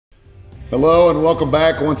Hello and welcome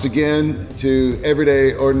back once again to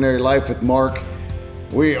Everyday Ordinary Life with Mark.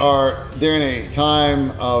 We are during a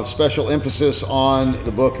time of special emphasis on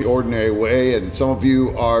the book, The Ordinary Way, and some of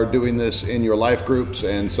you are doing this in your life groups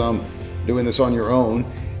and some doing this on your own.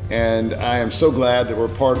 And I am so glad that we're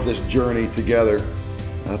part of this journey together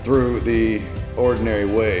through The Ordinary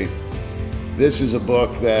Way. This is a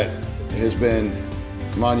book that has been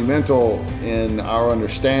monumental in our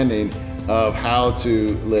understanding of how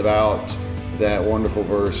to live out that wonderful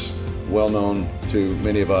verse, well known to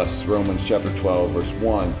many of us, Romans chapter 12, verse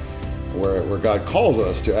 1, where God calls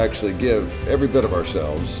us to actually give every bit of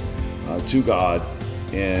ourselves to God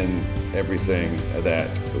in everything that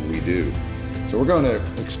we do. So we're going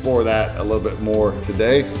to explore that a little bit more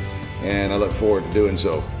today, and I look forward to doing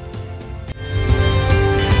so.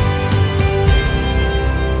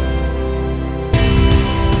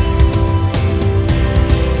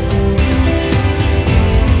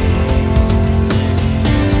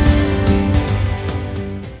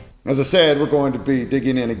 As I said, we're going to be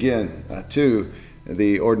digging in again to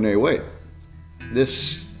the ordinary way.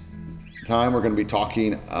 This time we're going to be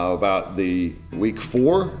talking about the week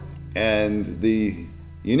 4, and the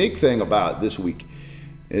unique thing about this week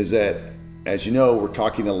is that, as you know, we're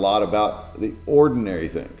talking a lot about the ordinary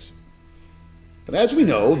things. But as we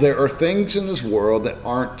know, there are things in this world that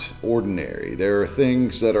aren't ordinary. There are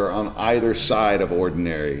things that are on either side of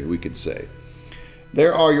ordinary, we could say.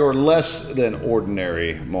 There are your less than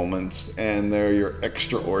ordinary moments, and there are your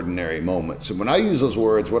extraordinary moments. And when I use those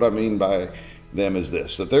words, what I mean by them is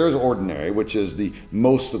this: that there is ordinary, which is the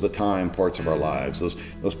most of the time parts of our lives.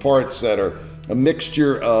 Those parts that are a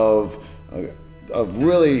mixture of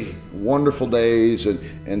really wonderful days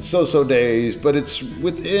and so-so days, but it's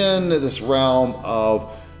within this realm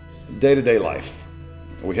of day-to-day life.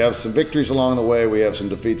 We have some victories along the way, we have some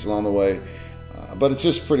defeats along the way, but it's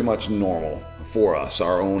just pretty much normal for us,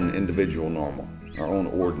 our own individual normal, our own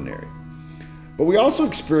ordinary. But we also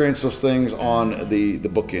experience those things on the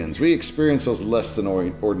bookends. We experience those less than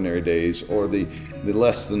ordinary days, or the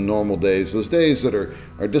less than normal days, those days that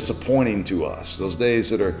are disappointing to us, those days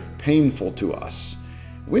that are painful to us.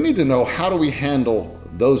 We need to know, how do we handle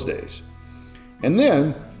those days? And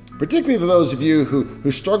then, particularly for those of you who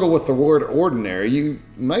struggle with the word ordinary, you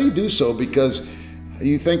may do so because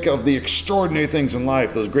you think of the extraordinary things in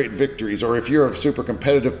life, those great victories, or if you're a super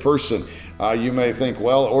competitive person, you may think,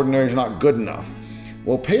 well, ordinary is not good enough.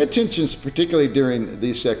 Well, pay attention, particularly during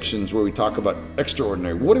these sections where we talk about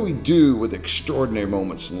extraordinary. What do we do with extraordinary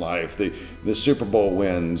moments in life? The Super Bowl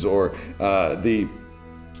wins, or the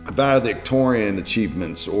valedictorian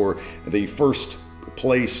achievements, or the first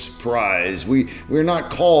place prize. We're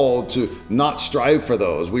not called to not strive for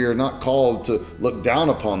those. We are not called to look down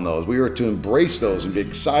upon those. We are to embrace those and be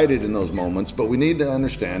excited in those moments, but we need to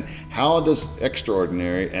understand, how does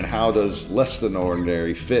extraordinary and how does less than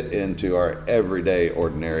ordinary fit into our everyday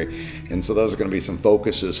ordinary? And so those are going to be some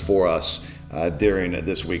focuses for us during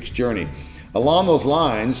this week's journey. Along those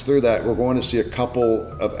lines, through that, we're going to see a couple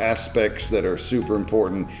of aspects that are super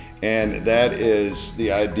important, and that is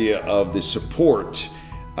the idea of the support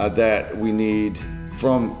that we need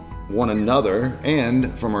from one another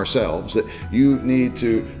and from ourselves. That you need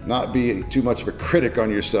to not be too much of a critic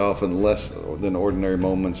on yourself in less than ordinary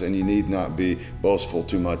moments, and you need not be boastful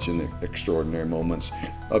too much in the extraordinary moments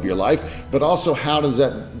of your life. But also, how does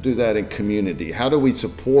that do that in community? How do we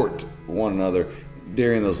support one another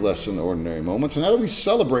during those less than ordinary moments? And how do we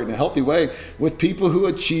celebrate in a healthy way with people who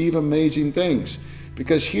achieve amazing things?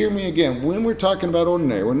 Because hear me again, when we're talking about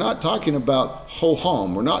ordinary, we're not talking about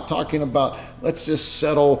ho-hum. We're not talking about let's just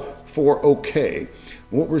settle for okay.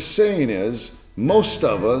 What we're saying is, most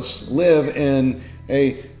of us live in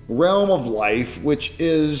a realm of life which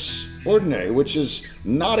is ordinary, which is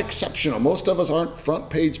not exceptional. Most of us aren't front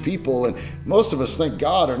page people, and most of us, thank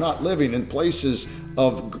God, are not living in places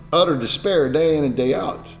of utter despair day in and day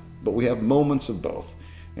out. But we have moments of both,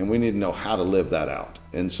 and we need to know how to live that out.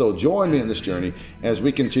 And so join me in this journey as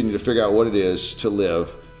we continue to figure out what it is to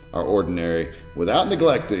live our ordinary without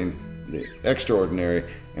neglecting the extraordinary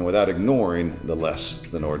and without ignoring the less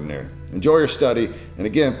than ordinary. Enjoy your study. And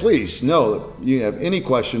again, please know that you have any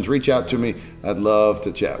questions, reach out to me. I'd love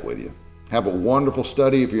to chat with you. Have a wonderful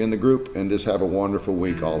study if you're in the group, and just have a wonderful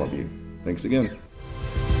week, all of you. Thanks again.